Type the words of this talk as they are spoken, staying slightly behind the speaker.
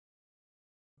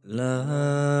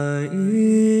La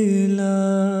ilaha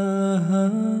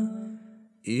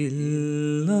illallah.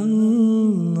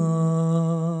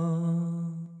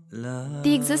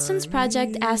 The Existence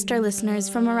Project asked our listeners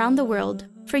from around the world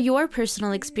for your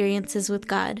personal experiences with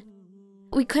God.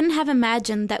 We couldn't have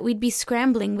imagined that we'd be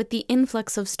scrambling with the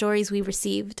influx of stories we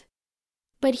received.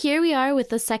 But here we are with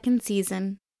the second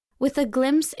season, with a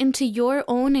glimpse into your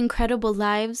own incredible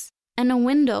lives and a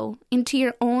window into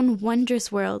your own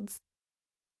wondrous worlds.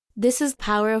 This is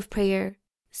Power of Prayer,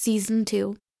 Season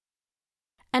 2.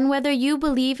 And whether you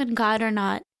believe in God or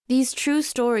not, these true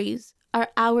stories are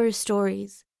our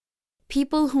stories.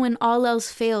 People who in all else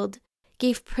failed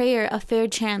gave prayer a fair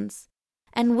chance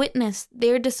and witnessed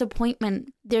their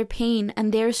disappointment, their pain,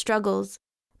 and their struggles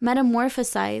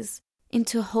metamorphosize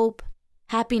into hope,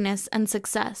 happiness, and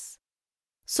success.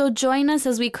 So join us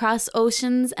as we cross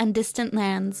oceans and distant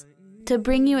lands to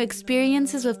bring you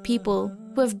experiences with people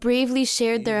who have bravely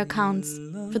shared their accounts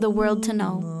for the world to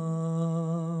know.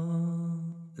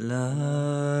 La